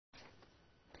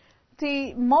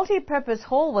The multi-purpose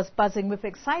hall was buzzing with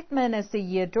excitement as the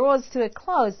year draws to a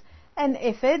close, and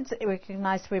efforts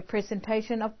recognized with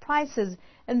presentation of prizes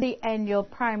in the annual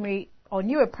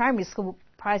newer primary school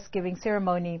prize-giving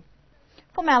ceremony.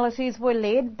 Formalities were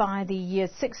led by the Year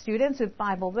 6 students with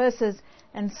Bible verses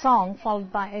and song,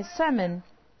 followed by a sermon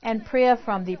and prayer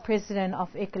from the President of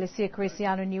Ecclesia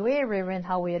Cristiana Niue, Reverend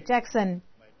Howard Jackson.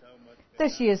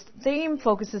 This year's theme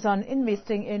focuses on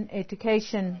investing in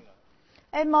education.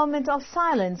 A moment of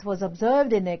silence was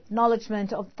observed in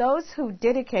acknowledgement of those who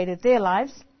dedicated their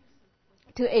lives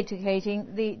to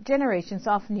educating the generations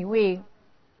of Niue.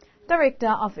 Director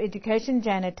of Education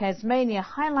Janet Tasmania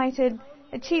highlighted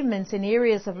achievements in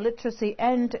areas of literacy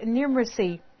and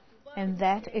numeracy, and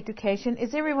that education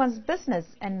is everyone's business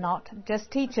and not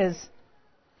just teachers.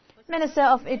 Minister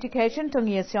of Education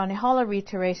Tungia Sionihola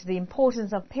reiterated the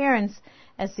importance of parents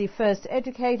as the first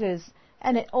educators,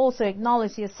 and it also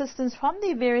acknowledged the assistance from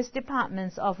the various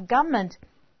departments of government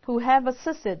who have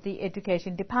assisted the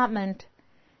Education Department.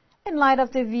 In light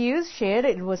of the views shared,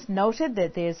 it was noted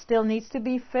that there still needs to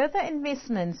be further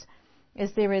investments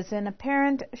as there is an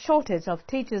apparent shortage of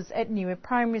teachers at Niue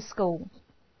Primary School.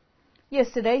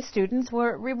 Yesterday, students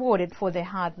were rewarded for their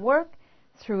hard work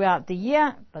throughout the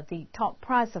year, but the top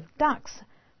prize of ducks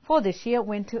for this year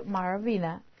went to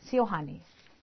Maravina Siohani.